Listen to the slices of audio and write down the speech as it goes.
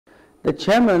The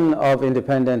chairman of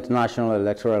Independent National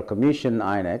Electoral Commission,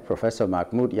 INEC, Professor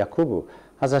Mahmood Yakubu,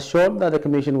 has assured that the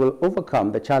commission will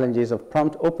overcome the challenges of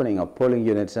prompt opening of polling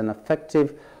units and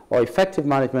effective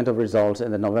management of results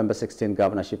in the November 16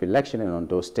 governorship election in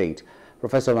Ondo State.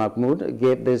 Professor Mahmood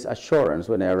gave this assurance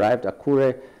when he arrived at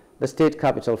Akure, the state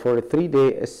capital, for a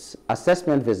 3-day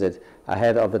assessment visit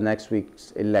ahead of the next week's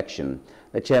election.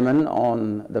 The chairman,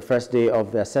 on the first day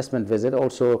of the assessment visit,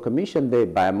 also commissioned the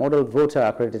Biomodal Voter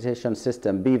Accreditation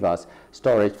System BVAS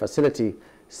storage facility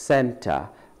center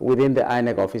within the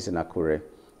INEC office in Akure.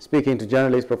 Speaking to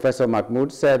journalists, Professor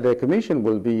Mahmood said the commission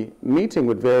will be meeting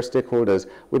with various stakeholders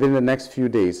within the next few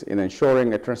days in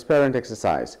ensuring a transparent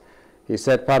exercise. He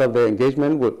said part of the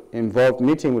engagement would involve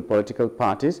meeting with political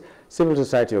parties, civil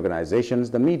society organizations,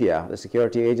 the media, the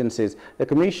security agencies. The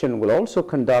commission will also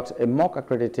conduct a mock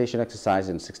accreditation exercise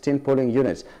in 16 polling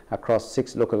units across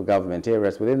 6 local government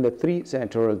areas within the three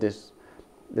central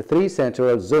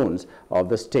zones of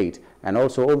the state, and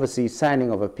also oversee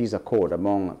signing of a peace accord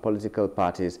among political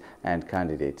parties and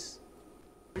candidates.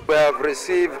 We have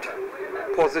received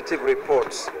positive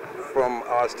reports from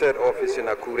our state office in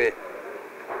Akure,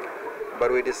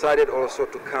 but we decided also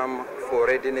to come for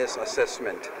readiness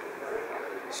assessment.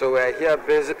 So we are here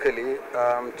basically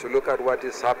to look at what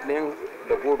is happening,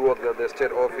 the good work that the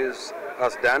state office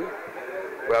has done.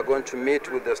 We are going to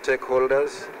meet with the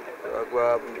stakeholders,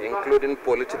 including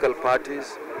political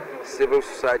parties, civil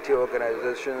society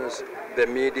organizations, the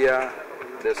media,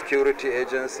 the security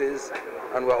agencies,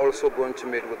 and we're also going to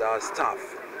meet with our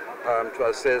staff to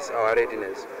assess our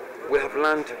readiness. We have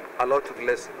learned a lot of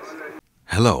lessons.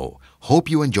 Hello, hope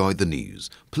you enjoyed the news.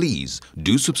 Please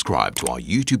do subscribe to our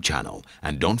YouTube channel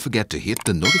and don't forget to hit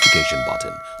the notification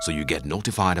button so you get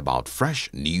notified about fresh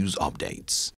news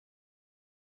updates.